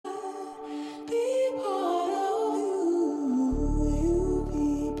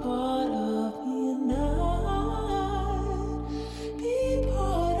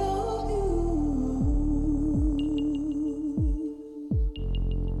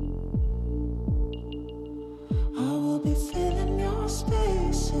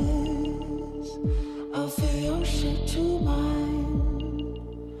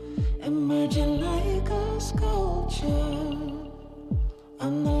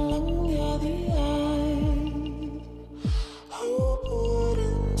long you're the eye who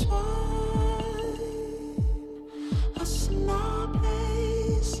wouldn't twine us in our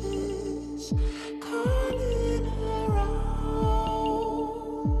places, calling around,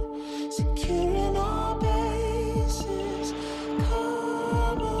 securing our bases.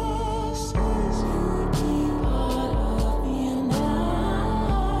 Come us as you be part of me and I,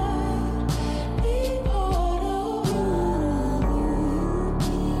 be part of you,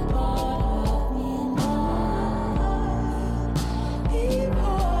 be part of me and I, be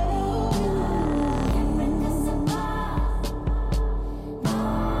part of you. Can't break us apart, no,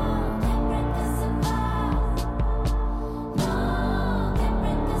 can't break us apart, no, can't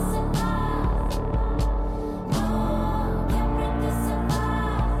break us apart, no, can't break us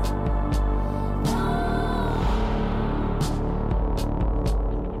apart, no.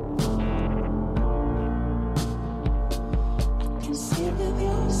 I can see with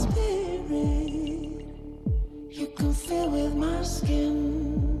your spirit, you can feel with my skin.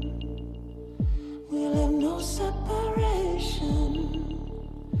 We'll have no separation,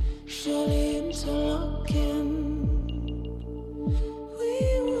 surely interlocking. We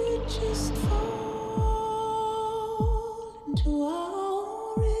would just fall into our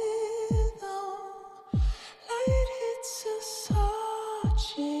own rhythm. Light hits us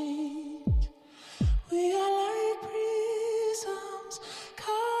heart-shaped. We are like prisms.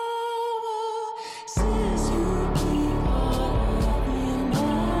 Cover says you be part of me and I,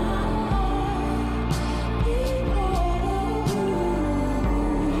 be part of you, be part of me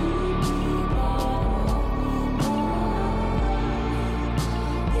and I,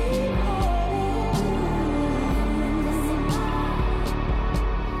 be part of you.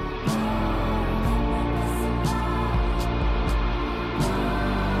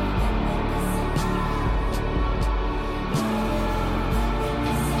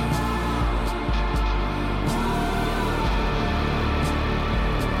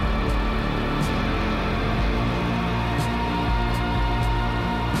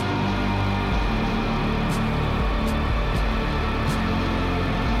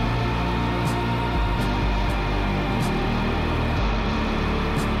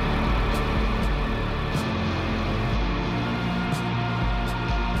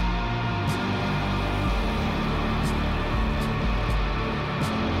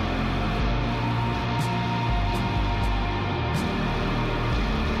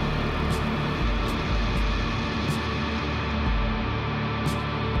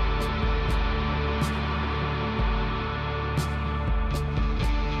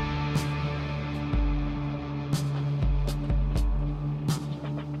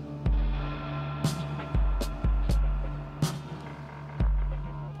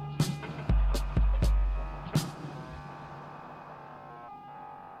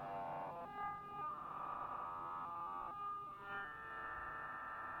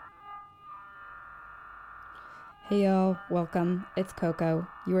 Hey y'all, welcome. It's Coco.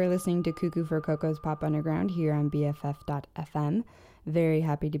 You are listening to Cuckoo for Coco's Pop Underground here on BFF.fm. Very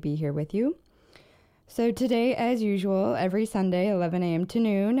happy to be here with you. So today, as usual, every Sunday, 11 a.m. to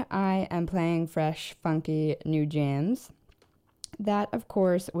noon, I am playing fresh, funky new jams. That, of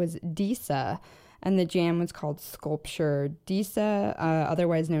course, was Disa, and the jam was called Sculpture. Disa,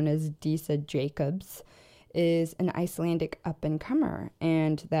 otherwise known as Disa Jacobs, is an Icelandic up-and-comer,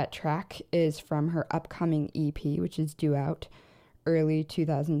 and that track is from her upcoming EP, which is due out early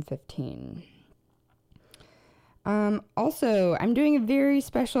 2015. Also, I'm doing a very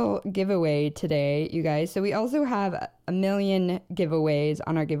special giveaway today, you guys. So we also have a million giveaways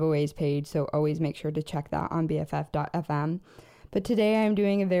on our giveaways page, so always make sure to check that on BFF.fm. But today I'm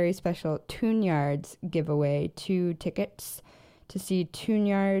doing a very special Tune Yards giveaway, 2 tickets to see Tune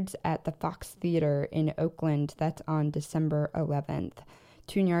Yards at the Fox Theater in Oakland. That's on December 11th.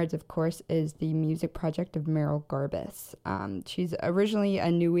 Tune Yards, of course, is the music project of Meryl Garbus. She's originally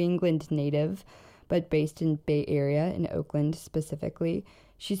a New England native, but based in Bay Area, in Oakland specifically.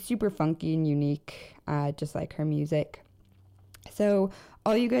 She's super funky and unique, just like her music. So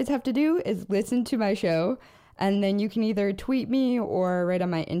all you guys have to do is listen to my show, and then you can either tweet me or write on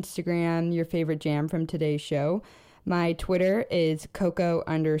my Instagram your favorite jam from today's show. My Twitter is Coco_stereo,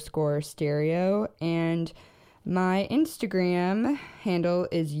 and my Instagram handle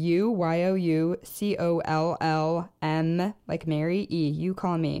is YOUCOLLM, like Mary E. You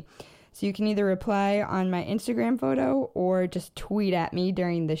call me. So you can either reply on my Instagram photo or just tweet at me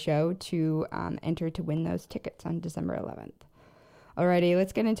during the show to enter to win those tickets on December 11th. Alrighty,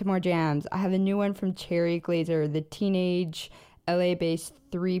 let's get into more jams. I have a new one from Cherry Glazer, the teenage LA-based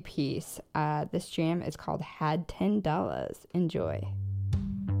 3-piece. This jam is called Had $10. Enjoy.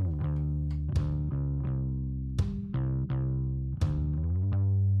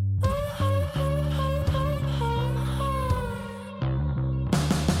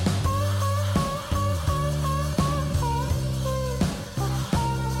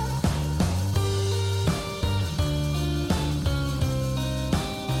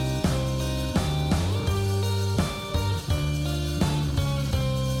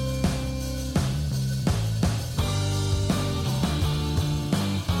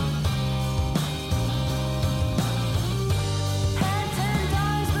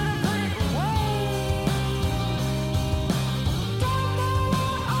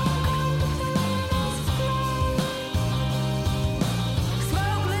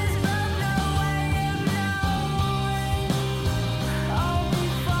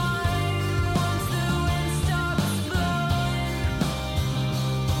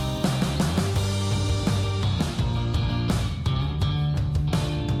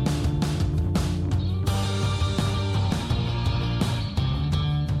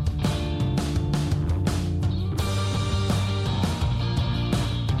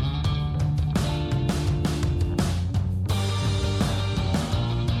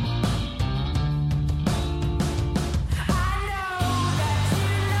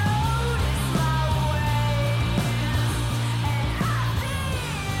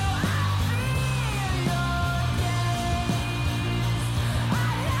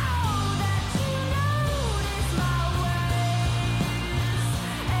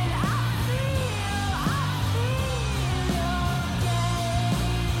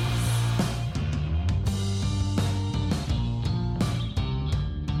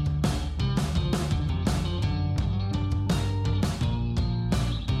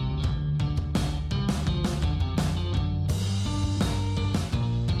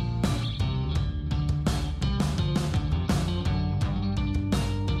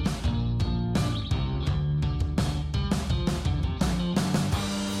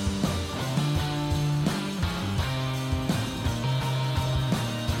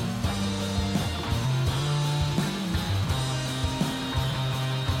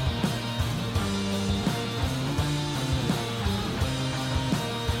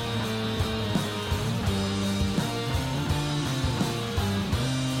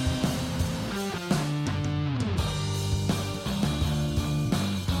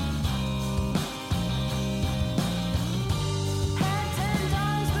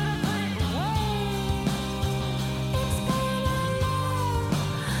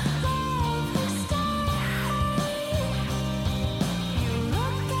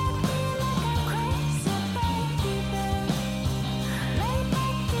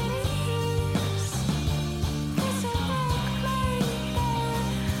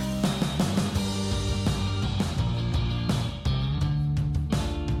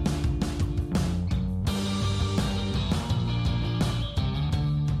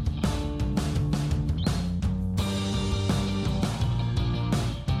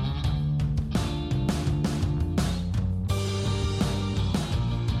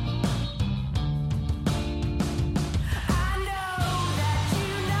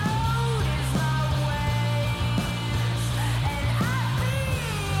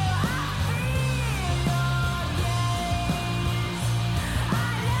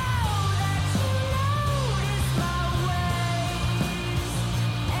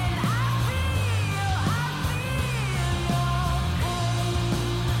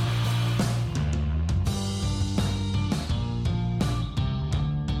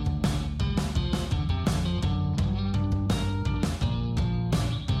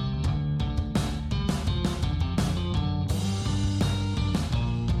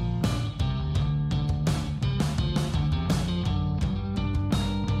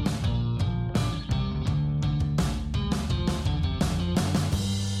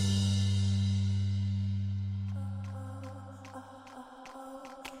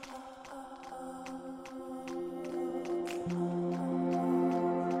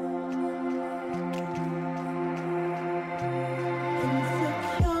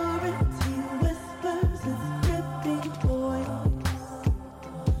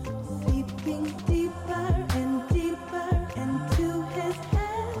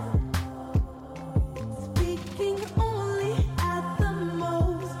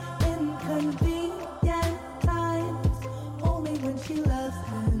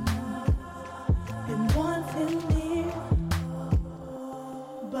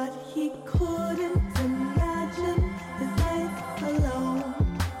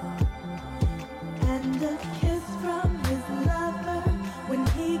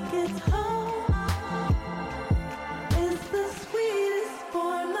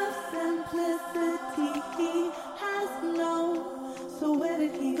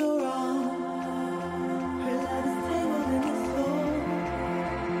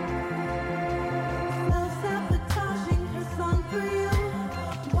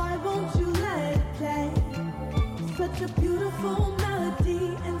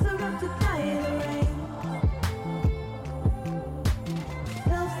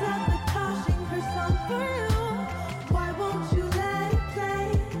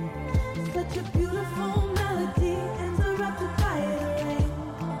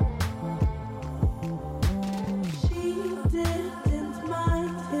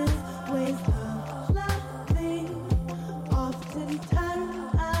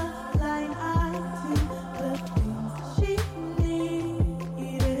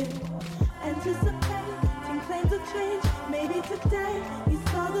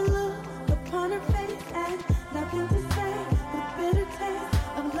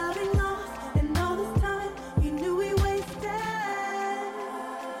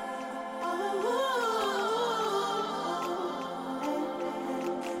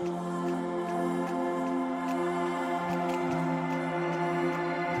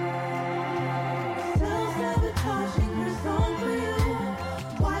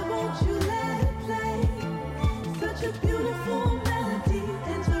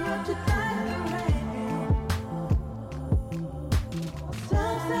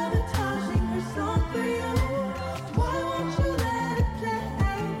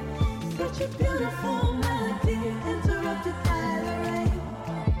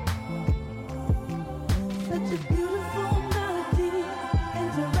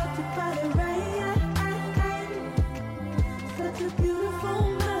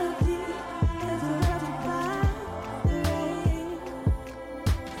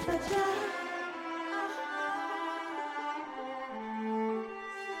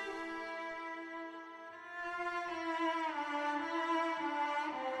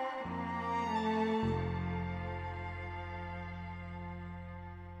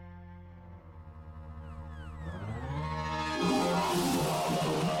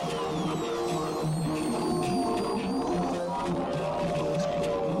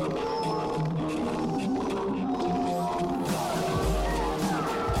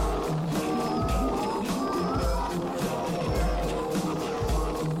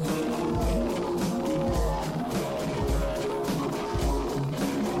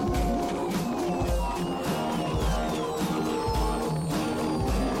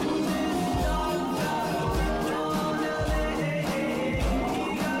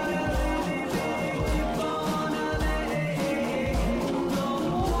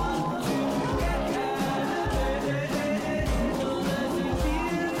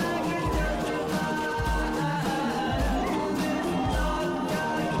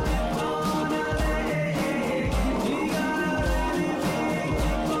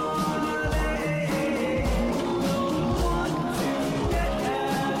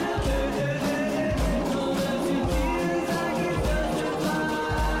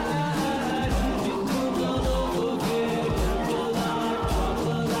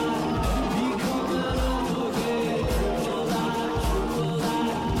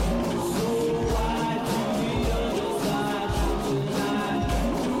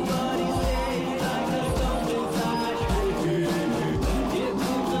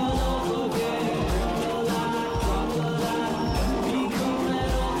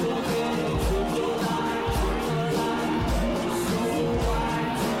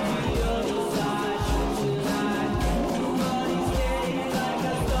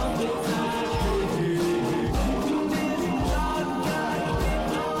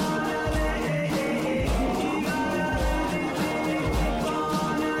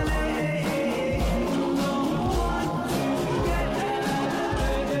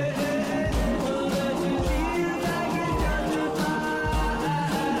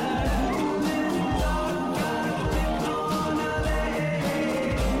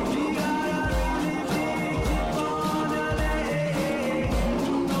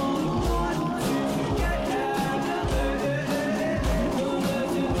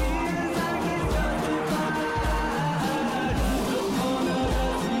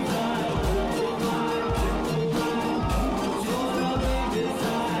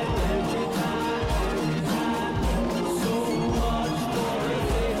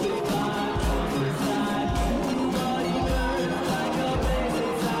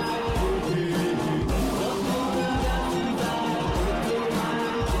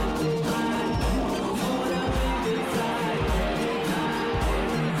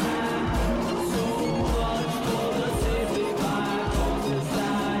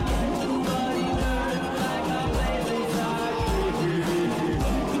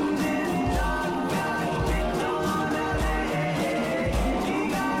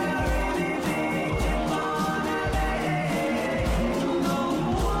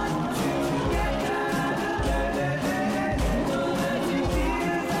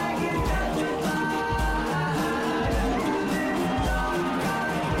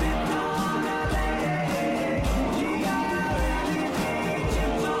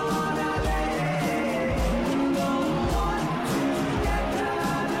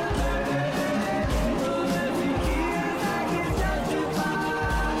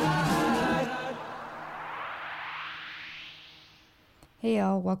 Hey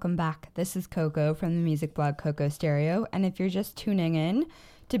y'all, welcome back. This is Coco from the music blog Coco Stereo, and if you're just tuning in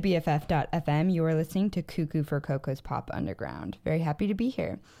to BFF.FM, you are listening to Cuckoo for Coco's Pop Underground. Very happy to be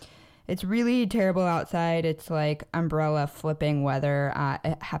here. It's really terrible outside. It's like umbrella flipping weather.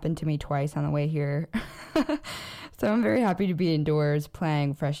 It happened to me twice on the way here. So I'm very happy to be indoors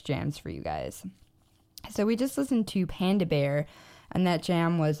playing fresh jams for you guys. So we just listened to Panda Bear, and that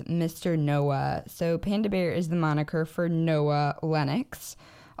jam was Mr. Noah. So Panda Bear is the moniker for Noah Lennox,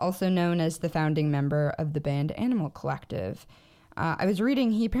 also known as the founding member of the band Animal Collective. I was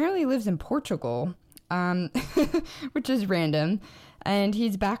reading he apparently lives in Portugal, which is random, and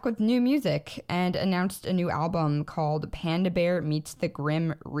he's back with new music and announced a new album called Panda Bear Meets the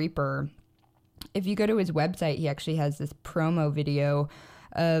Grim Reaper. If you go to his website, he actually has this promo video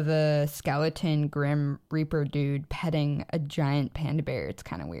of a skeleton Grim Reaper dude petting a giant panda bear. It's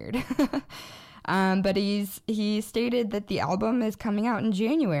kind of weird. But he stated that the album is coming out in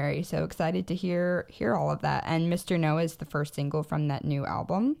January, so excited to hear all of that. And Mr. Noah is the first single from that new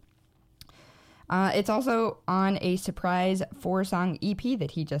album. It's also on a surprise 4-song EP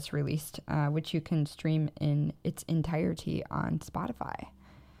that he just released, which you can stream in its entirety on Spotify.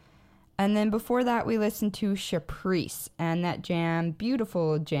 And then before that, we listened to Caprice, and that jam,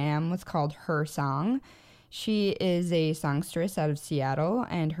 beautiful jam, was called Her Song. She is a songstress out of Seattle,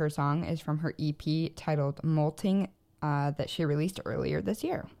 and her song is from her EP titled Molting that she released earlier this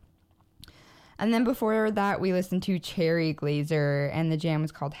year. And then before that, we listened to Cherry Glazer, and the jam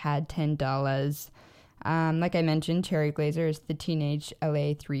was called Had $10. Like I mentioned, Cherry Glazer is the Teenage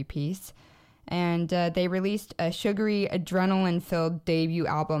LA 3-piece. And they released a sugary, adrenaline-filled debut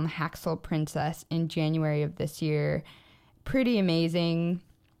album, Haxel Princess, in January of this year. Pretty amazing.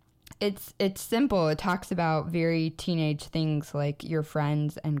 It's simple. It talks about very teenage things like your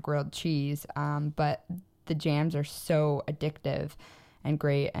friends and grilled cheese, but the jams are so addictive and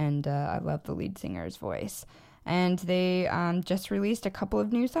great, and I love the lead singer's voice. And they just released a couple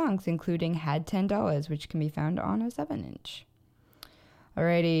of new songs, including Had $10, which can be found on a 7-inch.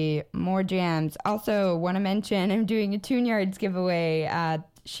 Alrighty, more jams. Also, want to mention I'm doing a Tune Yards giveaway.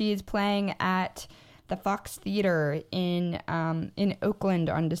 She is playing at the Fox Theater in Oakland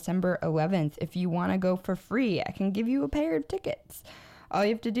on December 11th. If you want to go for free, I can give you a pair of tickets. All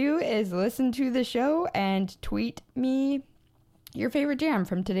you have to do is listen to the show and tweet me your favorite jam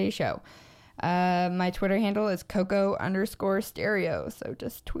from today's show. My Twitter handle is Coco_stereo, so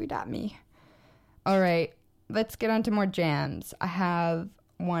just tweet at me. All right. Let's get on to more jams. I have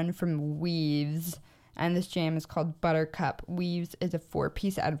one from Weaves, and this jam is called Buttercup. Weaves is a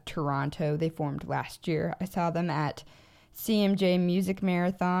 4-piece out of Toronto. They formed last year. I saw them at CMJ Music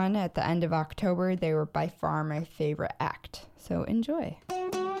Marathon at the end of October. They were by far my favorite act. So enjoy.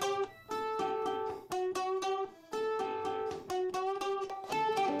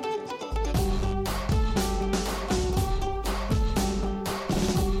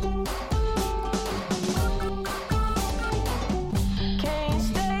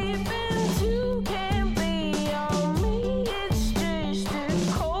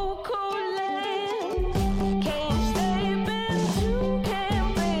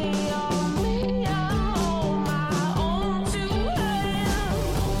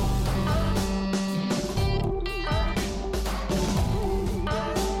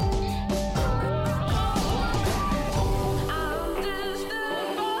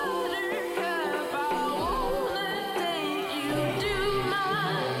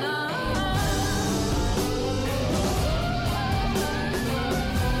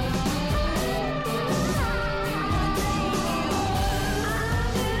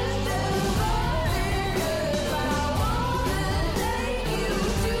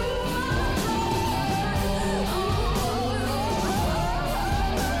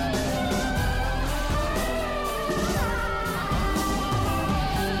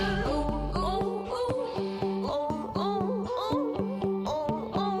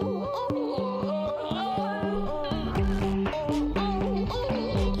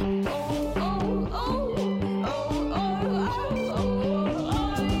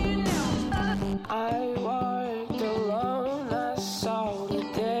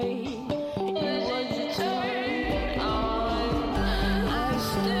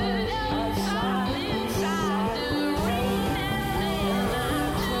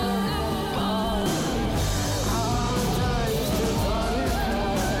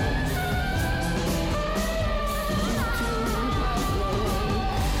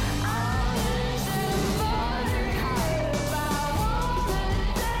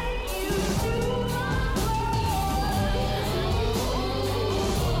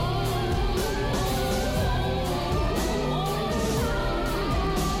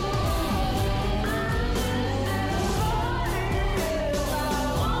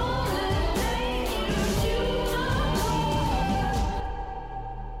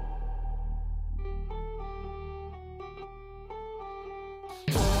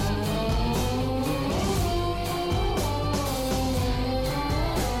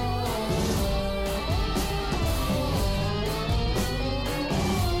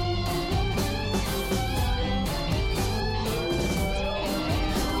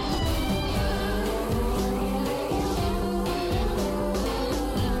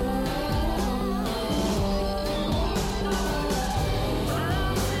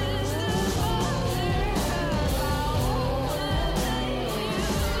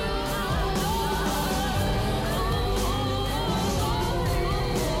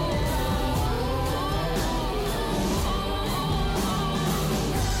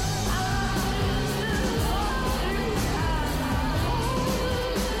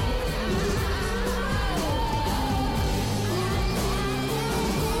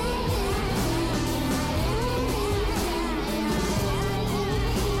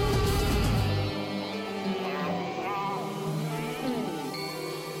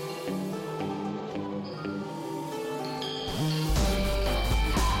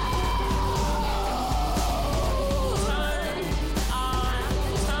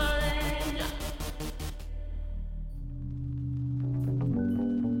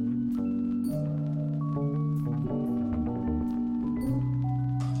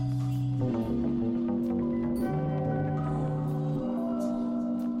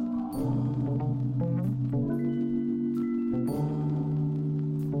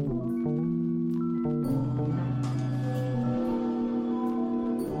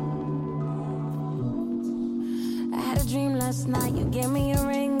 last night. You gave me a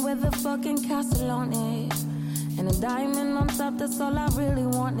ring with a fucking castle on it. And a diamond on top, that's all I really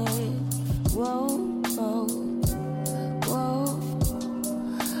wanted. Whoa, whoa, whoa.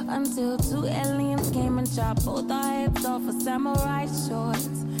 Until two aliens came and chopped both our hips off for samurai shorts.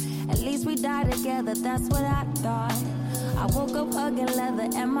 At least we died together, that's what I thought. I woke up hugging leather,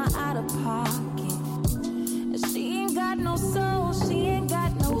 am I out of pocket? And she ain't got no soul, she ain't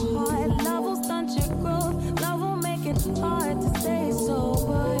got no heart. Love will stunt your growth, love will make it hard to stay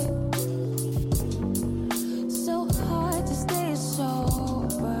sober. So hard to stay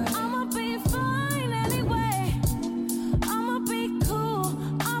sober. I'ma be fine anyway. I'ma be cool,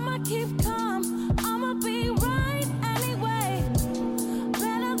 I'ma keep calm. I'ma be right anyway.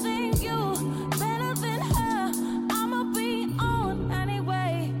 Better than you, better than her. I'ma be on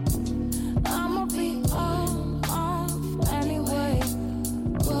anyway. I'ma be on anyway.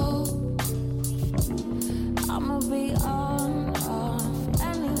 Whoa. I'ma be on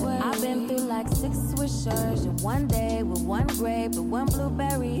anyway. I've been through like 6 swishers in one day with one grape and one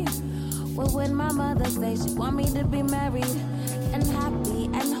blueberry. What would my mother say? She want me to be married and happy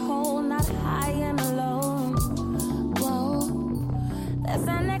and whole, not high and alone. Whoa. Does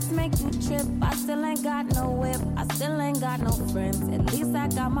that next make you trip? I still ain't got no whip, I still ain't got no friends. At least I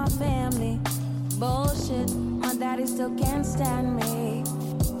got my family. Bullshit, my daddy still can't stand me.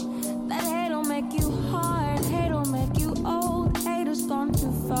 That hate'll make you hard, hate'll make you old. Haters gone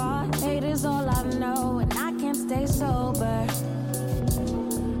too far, hate is all I know. And I can't stay sober,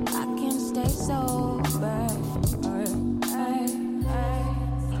 I can't stay sober. Hey, hey.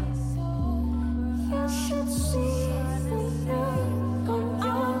 You should see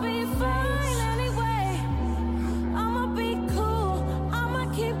I'ma be fine anyway. I'ma be cool, I'ma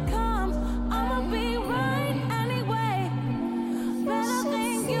keep calm. I'ma be right anyway. Better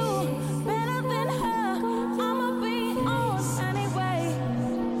than you, better than her. I'ma be on anyway.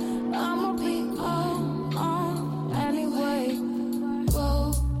 I'ma be on anyway. Whoa.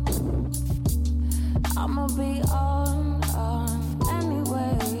 I'ma be on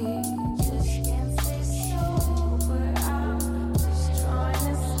anyway. Just can't stay sober. I'm just trying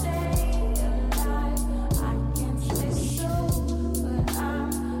to stay alive. I can't stay sober. I'm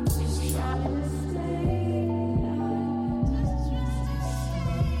just trying to stay alive. Just trying to stay alive.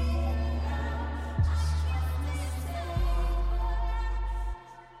 Just can't stay alive. I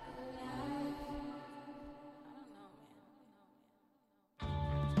don't know,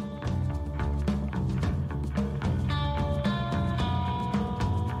 man.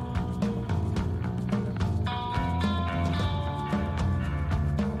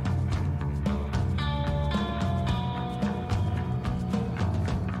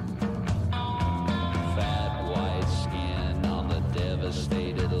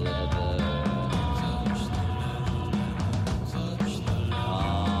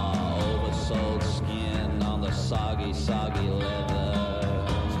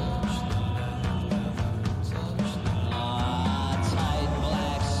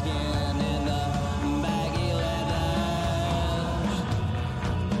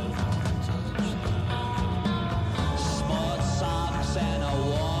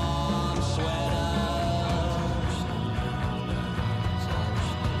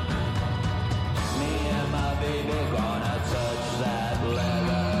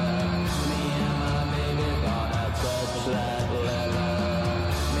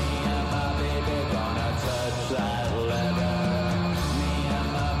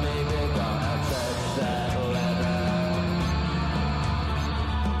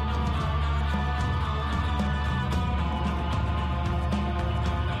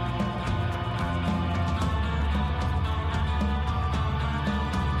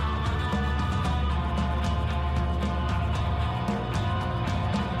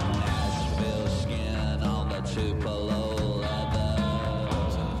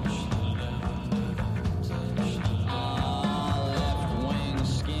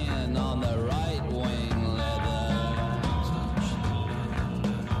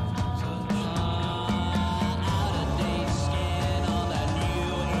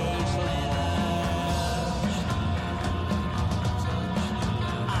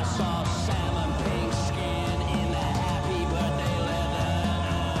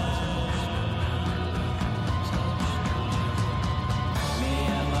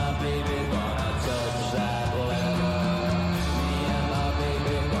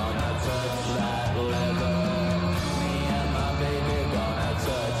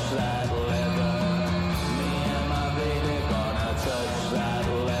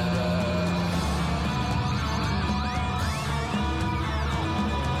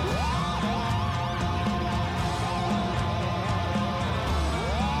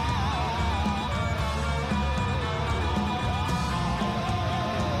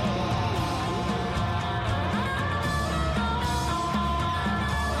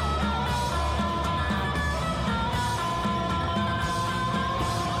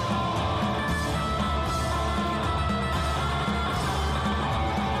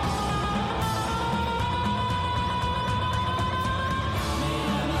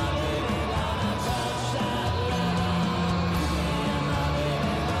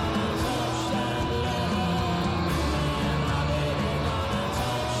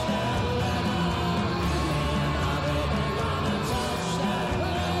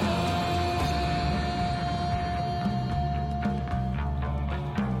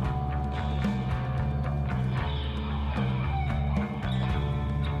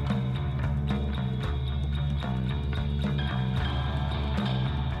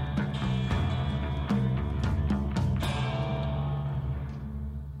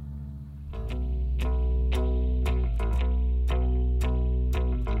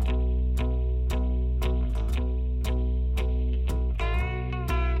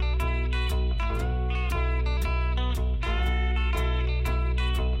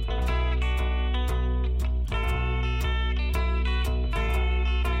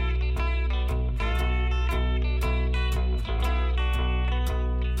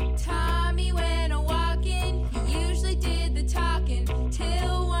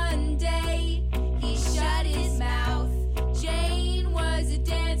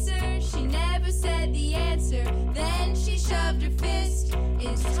 answer. Then she shoved her fist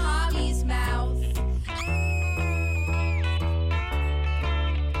in Tommy's mouth.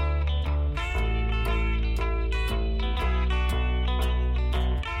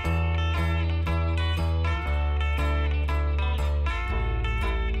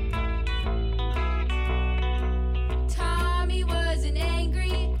 Tommy wasn't angry,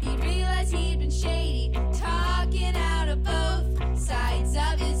 he realized he'd been shady, talking out of both sides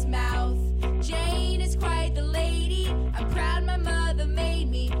of his mouth. Jane is quite the lady, I'm proud my mother made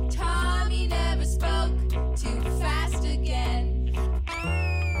me. Tommy never spoke too fast again.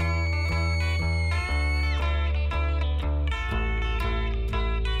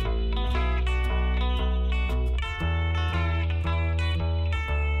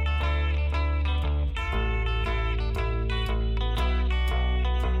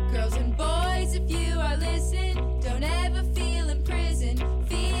 Girls and boys, if you are listening, don't ever feel in prison,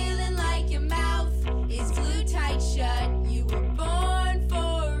 feeling like your mouth is glued tight shut. You were born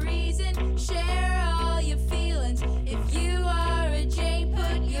for a reason, share all your feelings. If you are a Jane,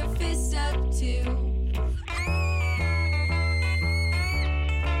 put your fist up too.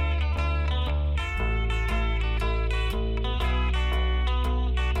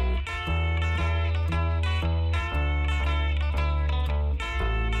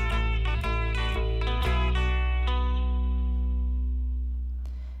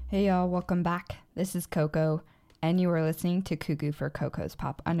 Hey y'all, welcome back. This is Coco, and you are listening to Cuckoo for Coco's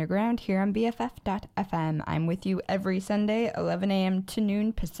Pop Underground here on BFF.fm. I'm with you every Sunday, 11 a.m. to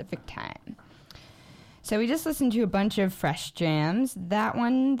noon Pacific time. So we just listened to a bunch of fresh jams. That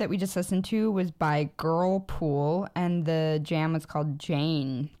one that we just listened to was by Girlpool, and the jam was called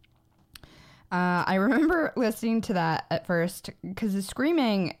Jane. I remember listening to that at first because the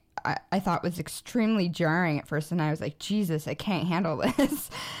screaming I thought was extremely jarring at first, and I was like, Jesus, I can't handle this.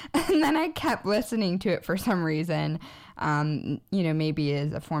 And then I kept listening to it for some reason, maybe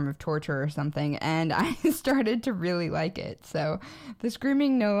as a form of torture or something, and I started to really like it. So the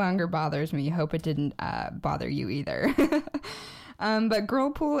screaming no longer bothers me. Hope it didn't bother you either. But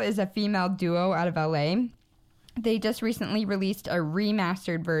Girlpool is a female duo out of LA. They just recently released a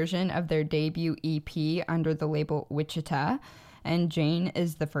remastered version of their debut EP under the label Wichita, and Jane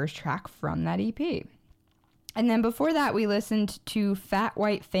is the first track from that EP. And then before that, we listened to Fat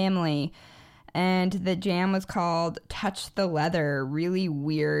White Family, and the jam was called Touch the Leather. Really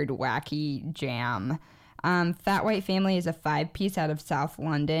weird, wacky jam. Fat White Family is a 5-piece out of South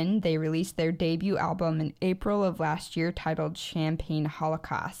London. They released their debut album in April of last year titled Champagne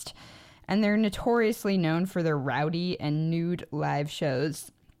Holocaust. And they're notoriously known for their rowdy and nude live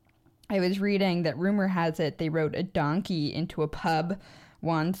shows. I was reading that rumor has it they rode a donkey into a pub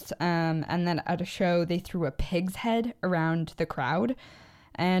once, and then at a show they threw a pig's head around the crowd.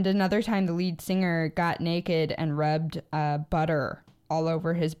 And another time the lead singer got naked and rubbed butter all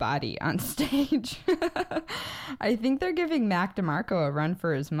over his body on stage. I think they're giving Mac DeMarco a run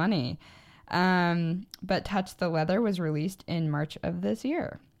for his money. But Touch the Leather was released in March of this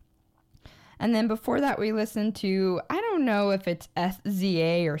year. And then before that, we listened to, I don't know if it's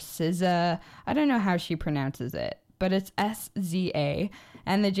SZA or SZA. I don't know how she pronounces it, but it's SZA.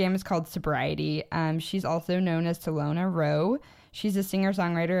 And the jam is called Sobriety. She's also known as Solona Rowe. She's a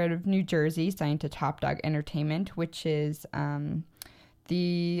singer-songwriter out of New Jersey, signed to Top Dog Entertainment, which is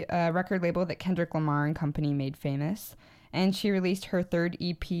the record label that Kendrick Lamar and company made famous. And she released her third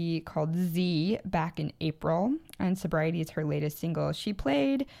EP called Z back in April. And Sobriety is her latest single. She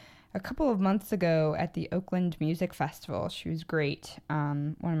played a couple of months ago at the Oakland Music Festival. She was great.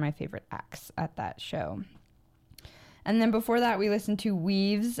 One of my favorite acts at that show. And then before that, we listened to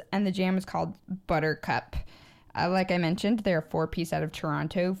Weaves, and the jam is called Buttercup. Like I mentioned, they're a 4-piece out of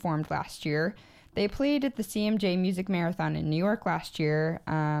Toronto, formed last year. They played at the CMJ Music Marathon in New York last year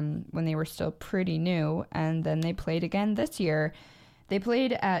when they were still pretty new, and then they played again this year. They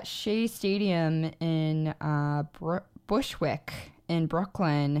played at Shea Stadium in Bushwick in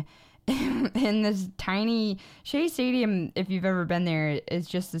Brooklyn, in this tiny Shea Stadium. If you've ever been there, is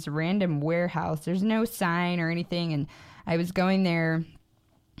just this random warehouse. There's no sign or anything, and I was going there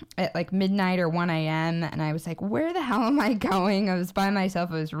at like midnight or 1 a.m. and I was like, where the hell am I going? I was by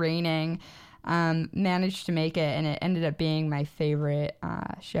myself. It was raining. Managed to make it, and it ended up being my favorite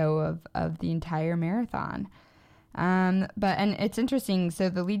show of the entire marathon. And it's interesting. So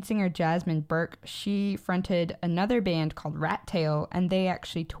the lead singer Jasmine Burke, she fronted another band called Rat Tail, and they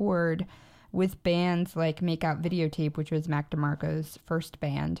actually toured with bands like Makeout Videotape, which was Mac DeMarco's first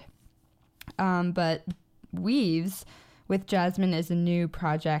band. But Weaves with Jasmine is a new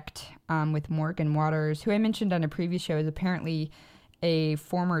project with Morgan Waters, who I mentioned on a previous show is apparently a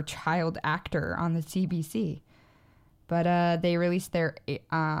former child actor on the CBC. But they released their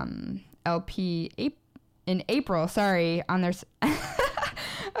LP in April, on their...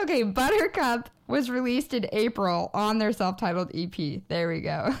 Okay, Buttercup was released in April on their self-titled EP. There we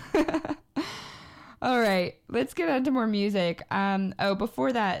go. All right, let's get on to more music.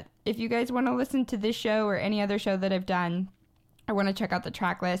 Before that, if you guys want to listen to this show or any other show that I've done, or want to check out the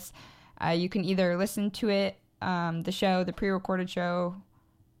track list, you can either listen to it, the pre-recorded show.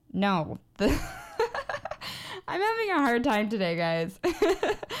 No, I'm having a hard time today, guys.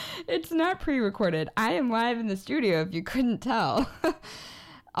 It's not pre-recorded. I am live in the studio, if you couldn't tell.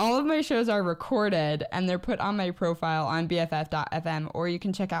 All of my shows are recorded, and they're put on my profile on BFF.fm, or you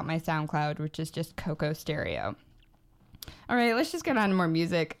can check out my SoundCloud, which is just Coco Stereo. All right, let's just get on to more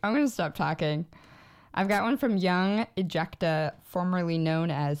music. I'm going to stop talking. I've got one from Young Ejecta, formerly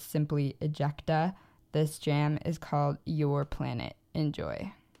known as simply Ejecta. This jam is called Your Planet.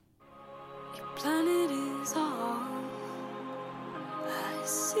 Enjoy. Your planet is all I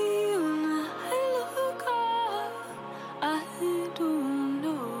see when I look up. I don't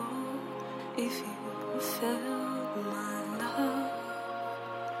know if you felt my love,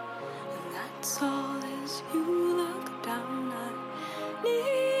 and that's all as you look down. I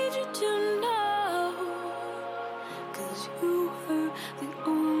need you to know, 'cause you were the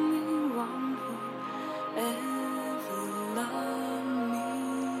only one who ever loved me.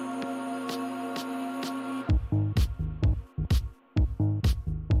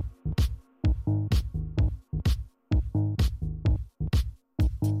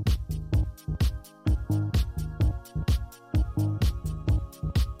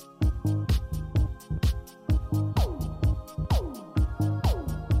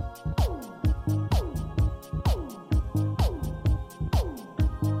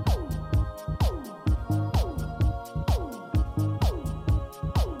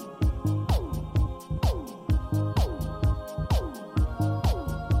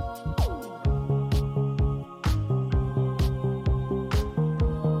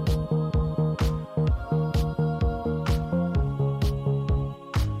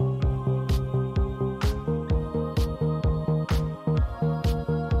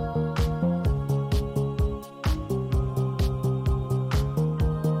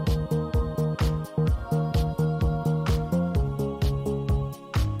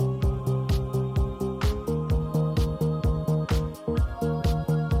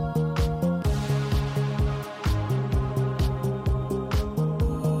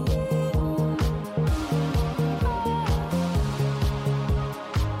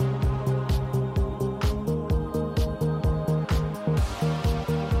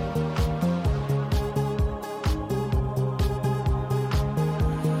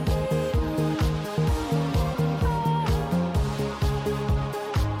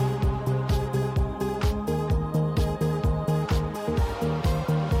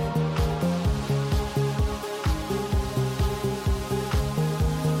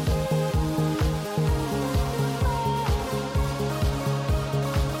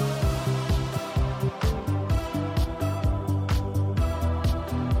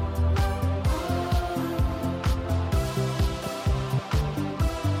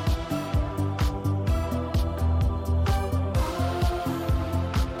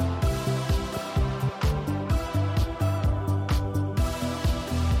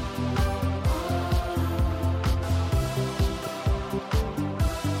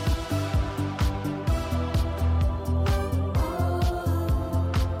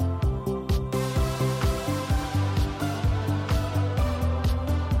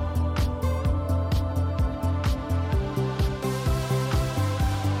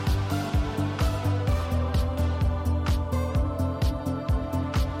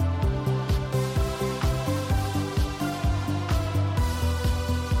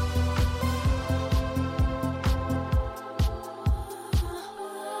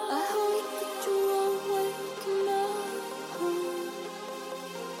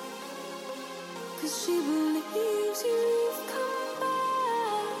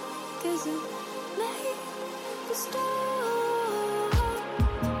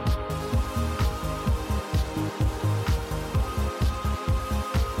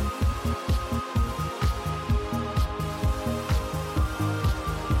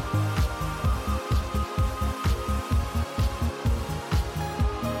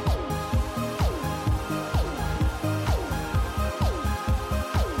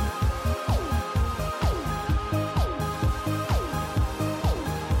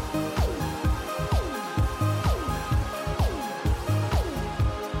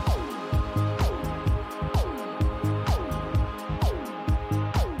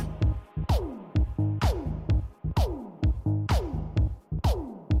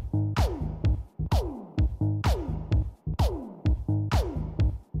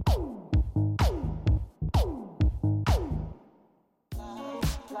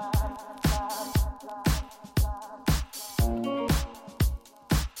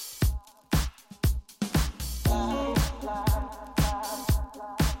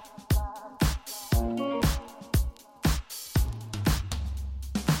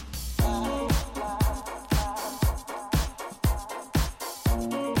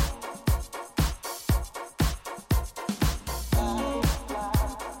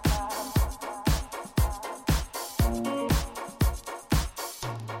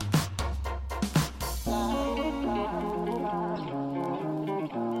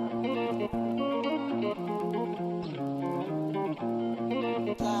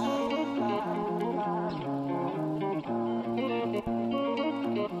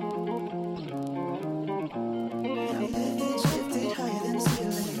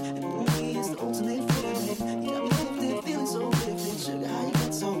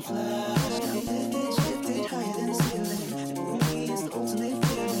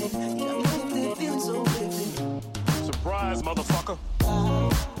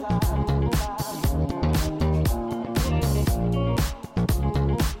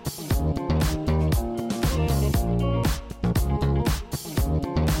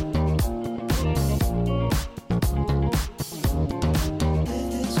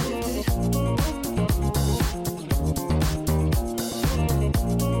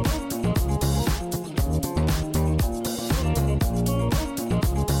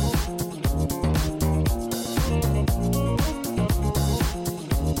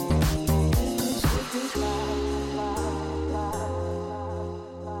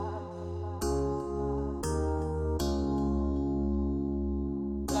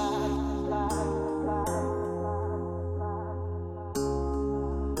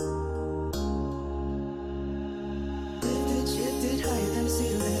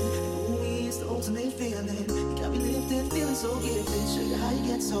 feeling. You got me lifted, feeling so gifted. Sugar, how you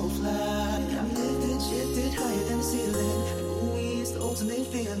get so fly? You got me lifted, shifted, higher than the ceiling. Ooh, it's the ultimate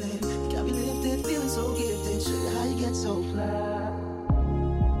feeling. You got me lifted, feeling so gifted. Sugar, how you get so fly?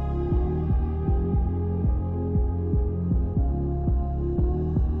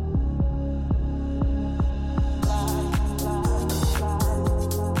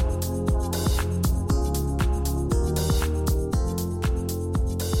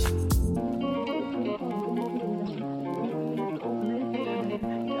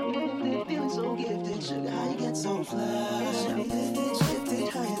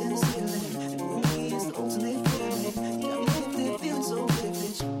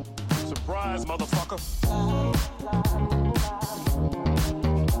 Surprise, motherfucker.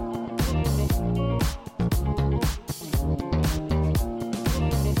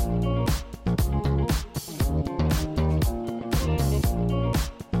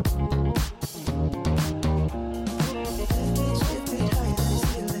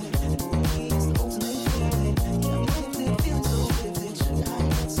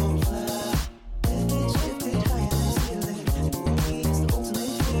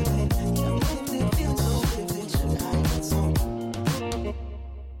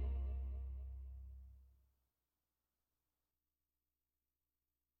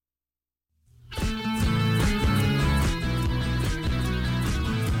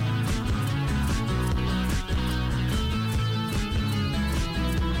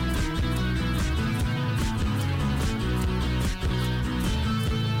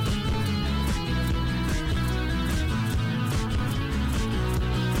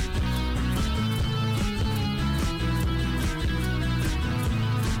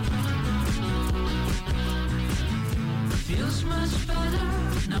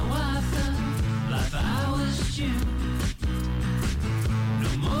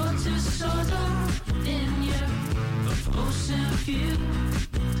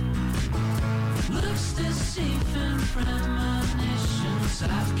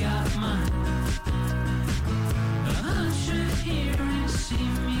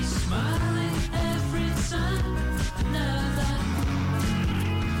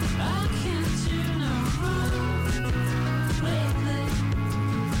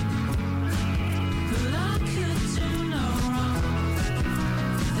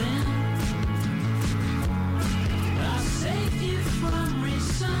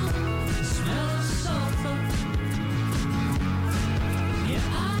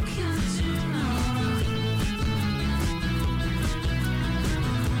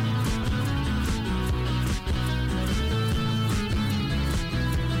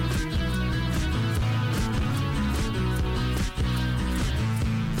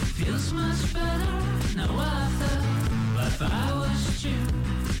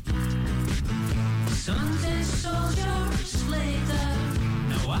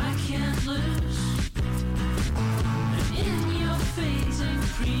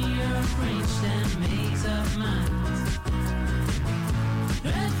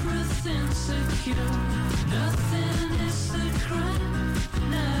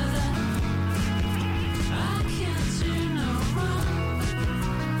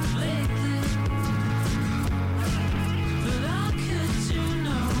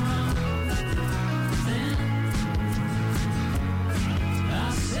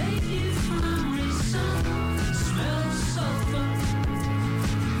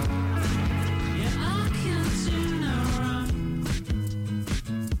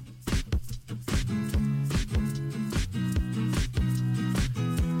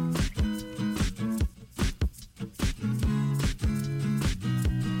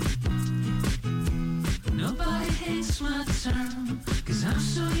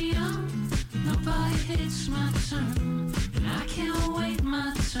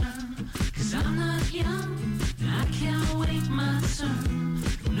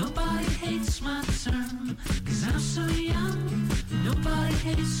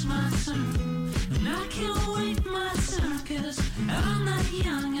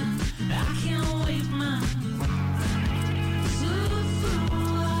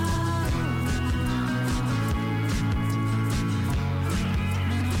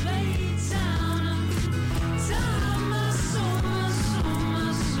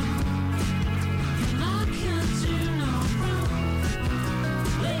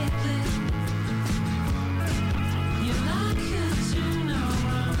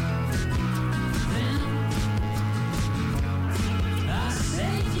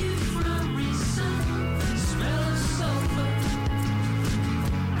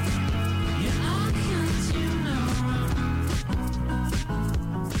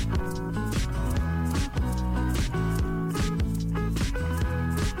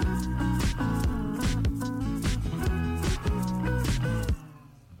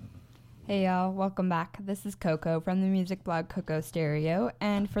 Hey y'all, welcome back. This is Coco from the music blog Coco Stereo,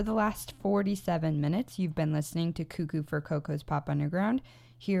 and for the last 47 minutes, you've been listening to Cuckoo for Coco's Pop Underground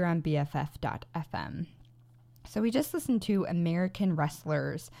here on BFF.fm. So we just listened to American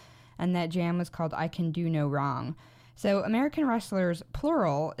Wrestlers, and that jam was called I Can Do No Wrong. So American Wrestlers,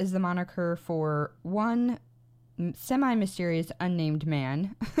 plural, is the moniker for one semi-mysterious unnamed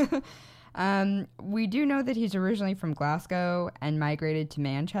man. We do know that he's originally from Glasgow and migrated to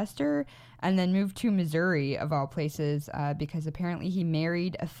Manchester and then moved to Missouri, of all places, because apparently he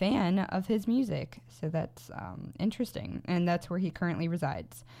married a fan of his music. So that's interesting, and that's where he currently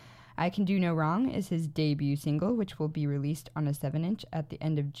resides. I Can Do No Wrong is his debut single, which will be released on a 7-inch at the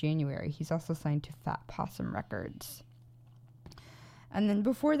end of January. He's also signed to Fat Possum Records. And then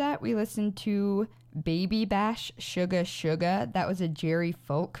before that, we listened to Baby Bash Suga Suga. That was a Jerry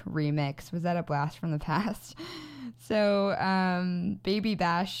Folk remix. Was that a blast from the past? So Baby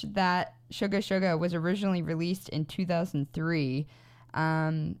Bash, that Suga Suga was originally released in 2003.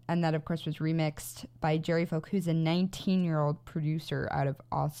 And that, of course, was remixed by Jerry Folk, who's a 19-year-old producer out of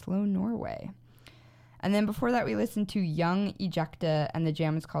Oslo, Norway. And then before that, we listened to Young Ejecta, and the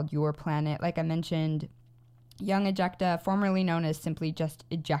jam is called Your Planet. Like I mentioned, Young Ejecta, formerly known as simply just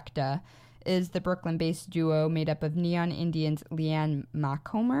Ejecta, is the Brooklyn-based duo made up of Neon Indians Leanne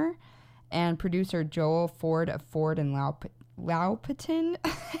Macomber and producer Joel Ford of Ford and Laupetin.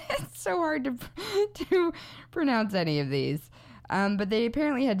 It's so hard to pronounce any of these. But they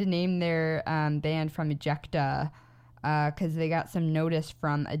apparently had to name their band from Ejecta because they got some notice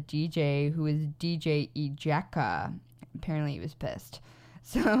from a DJ who was DJ Ejecta. Apparently he was pissed.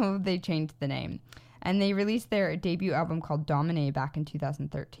 So they changed the name. And they released their debut album called Domine back in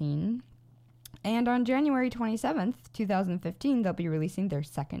 2013. And on January 27th, 2015, they'll be releasing their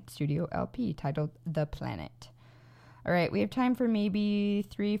second studio LP titled The Planet. All right, we have time for maybe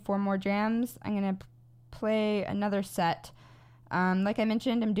 3-4 more jams. I'm going to play another set. Like I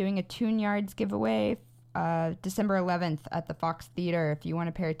mentioned, I'm doing a Tune Yards giveaway December 11th at the Fox Theater. If you want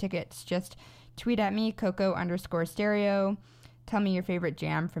a pair of tickets, just tweet at me, Coco_stereo. Tell me your favorite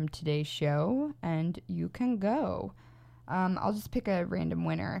jam from today's show, and you can go. I'll just pick a random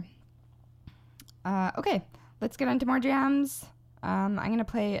winner. Okay, let's get on to more jams. I'm going to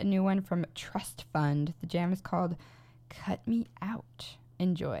play a new one from Trust Fund. The jam is called Cut Me Out.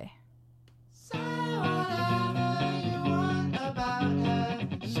 Enjoy. Say whatever you want about her,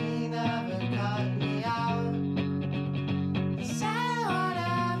 she never cut me out. Say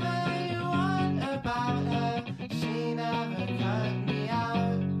whatever you want about her, she never cut me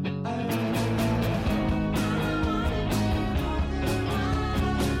out.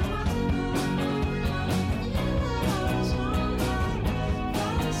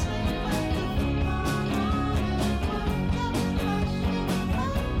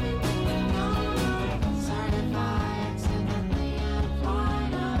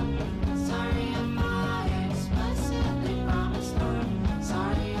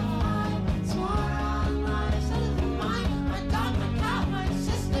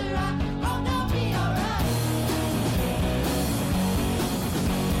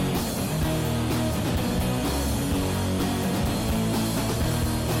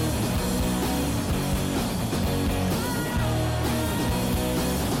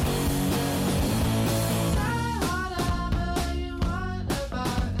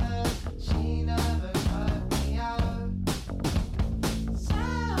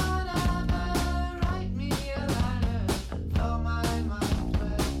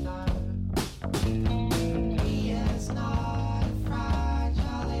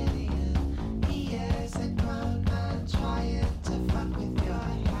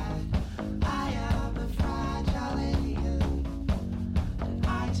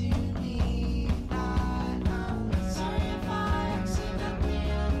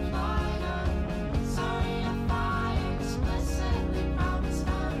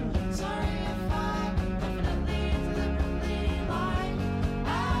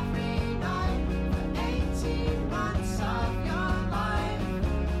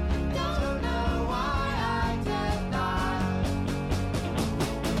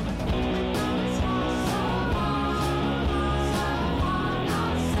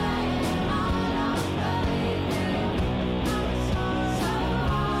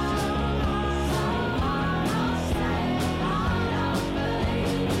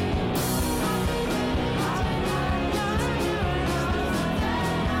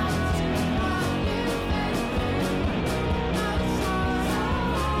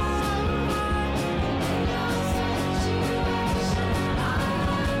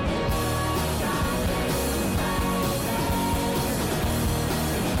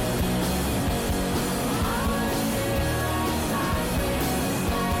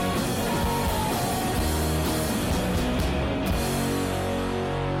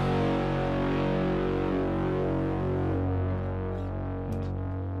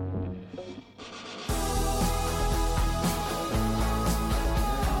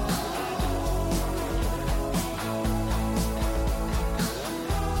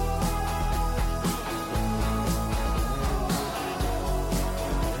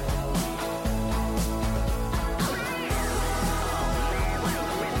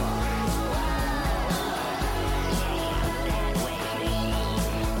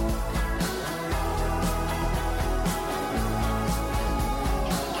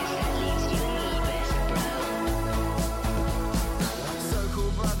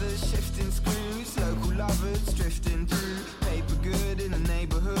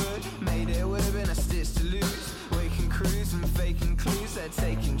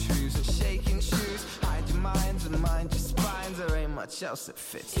 much else that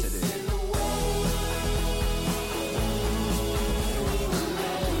fits today.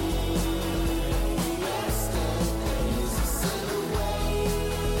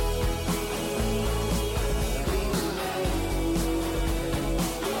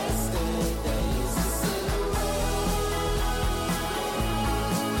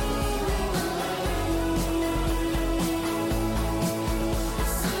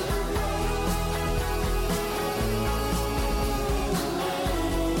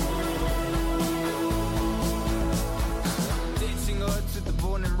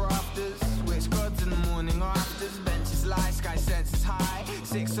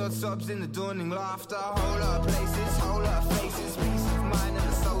 Sobs in the dawning laughter, whole lot of places, whole lot of faces, peace of mind and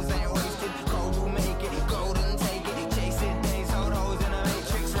the souls ain't wasted. Gold will make it, golden take it, chase it, days hold holes in a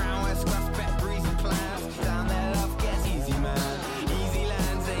matrix, round west, scruff back, breezy plans, down there love gets easy man, easy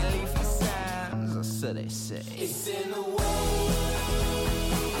lands ain't leafy sands, or so they say. It's in the way.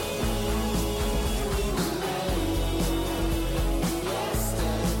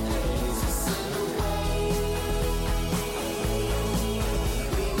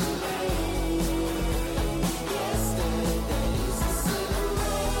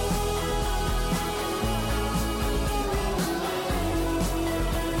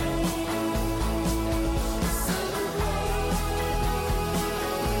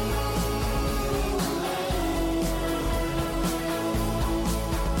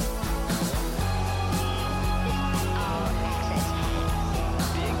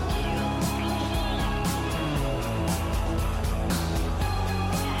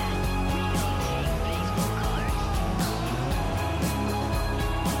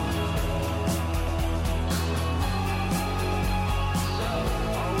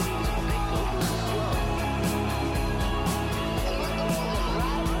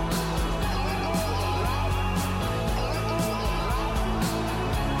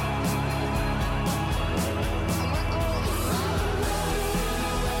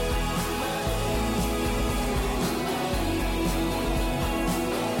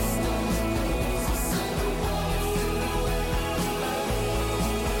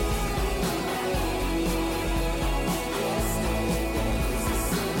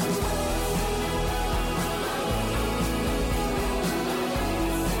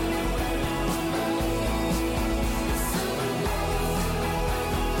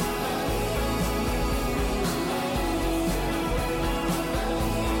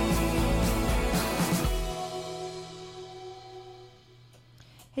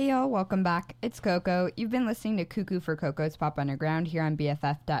 Hey y'all, welcome back. It's Coco. You've been listening to Cuckoo for Coco's Pop Underground here on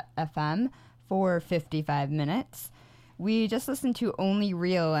BFF.FM for 55 minutes. We just listened to Only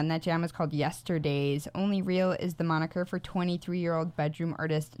Real, and that jam was called Yesterdays. Only Real is the moniker for 23-year-old bedroom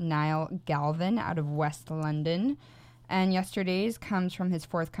artist Niall Galvin out of West London. And Yesterdays comes from his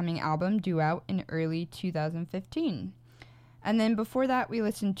forthcoming album, due out in early 2015. And then before that, we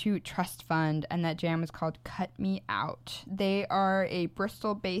listened to Trust Fund, and that jam was called Cut Me Out. They are a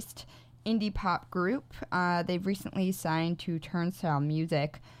Bristol-based indie pop group. They've recently signed to Turnstile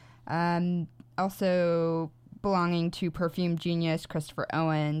Music, also belonging to Perfume Genius, Christopher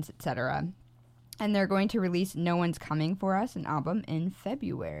Owens, etc. And they're going to release No One's Coming For Us, an album, in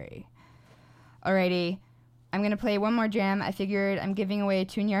February. Alrighty, I'm going to play one more jam. I figured I'm giving away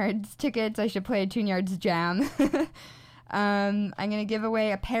Tune Yards tickets. I should play a Tune Yards jam. I'm going to give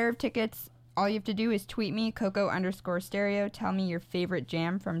away a pair of tickets. All you have to do is tweet me, Coco_stereo. Tell me your favorite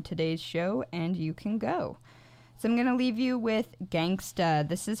jam from today's show, and you can go. So I'm going to leave you with Gangsta.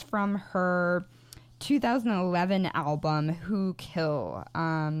 This is from her 2011 album, Who Kill.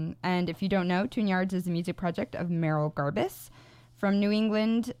 And if you don't know, Tune Yards is a music project of Merrill Garbus, from New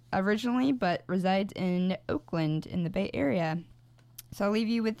England originally, but resides in Oakland in the Bay Area. So I'll leave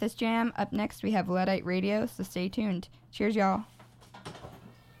you with this jam. Up next, we have Luddite Radio, so stay tuned. Cheers, y'all.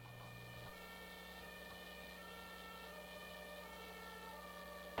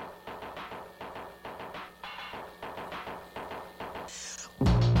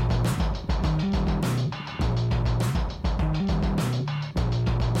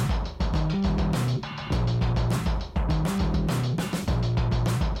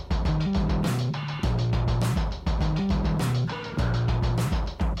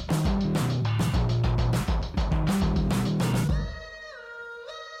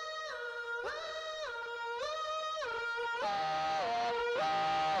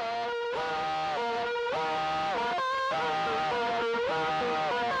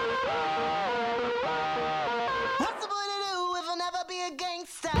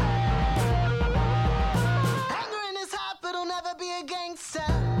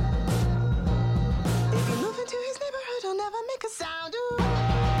 Sound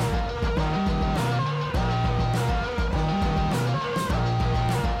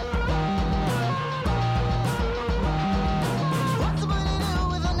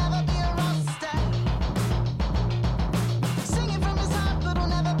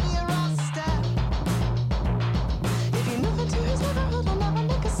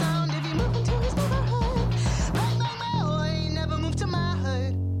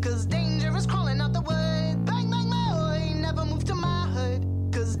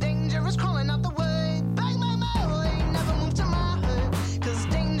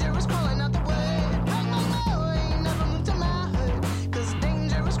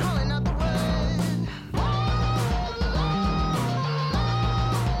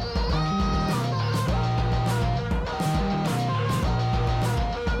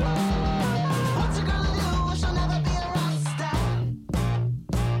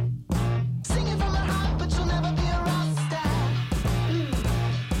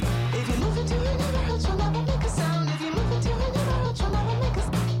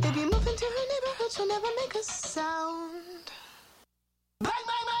will never make a sound. Bang,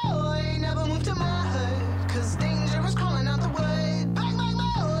 bang, boy, never move to my hood, 'cause danger is crawling out the wood. Bang, bang,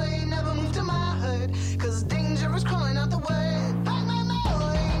 boy, never move to my hood, 'cause danger is crawling out the wood. Bang, bang,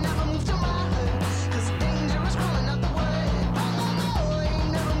 boy, never move to my hood, 'cause danger is crawling out the wood. Bang, bang, boy,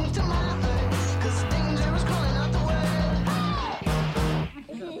 never move to my hood, 'cause danger is crawling out the wood.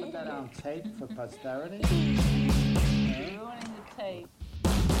 We're going to put that on tape for posterity. Ruining the tape.